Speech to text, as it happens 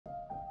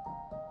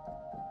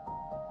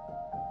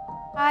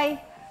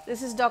Hi,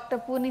 this is Dr.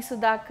 Poorni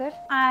Sudhakar.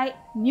 I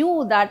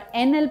knew that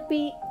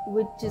NLP,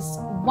 which is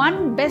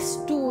one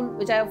best tool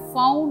which I have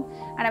found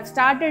and I've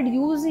started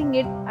using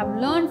it. I've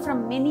learned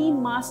from many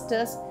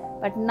masters,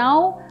 but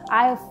now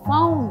I have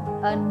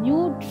found a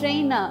new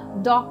trainer,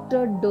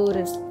 Dr.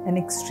 Doris. An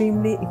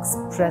extremely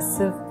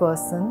expressive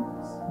person,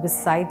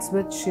 besides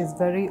which she is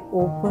very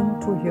open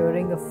to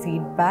hearing a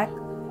feedback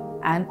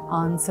and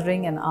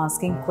answering and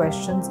asking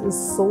questions is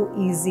so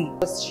easy.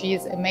 She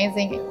is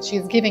amazing.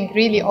 She's giving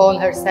really all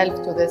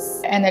herself to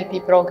this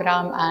NLP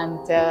program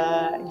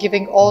and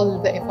giving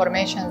all the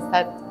information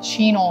that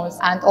she knows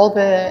and all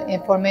the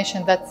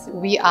information that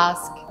we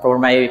ask. For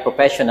my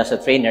profession as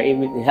a trainer, it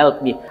will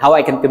help me how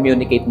I can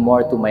communicate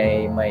more to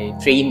my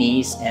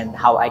trainees and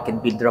how I can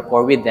build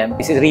rapport with them.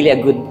 This is really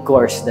a good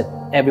course that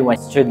everyone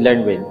should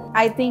learn with.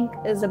 I think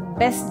is the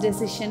best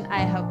decision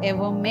I have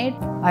ever made.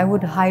 I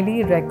would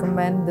highly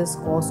recommend this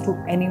course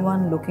to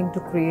anyone looking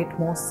to create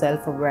more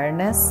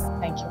self-awareness.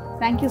 Thank you.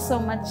 Thank you so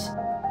much.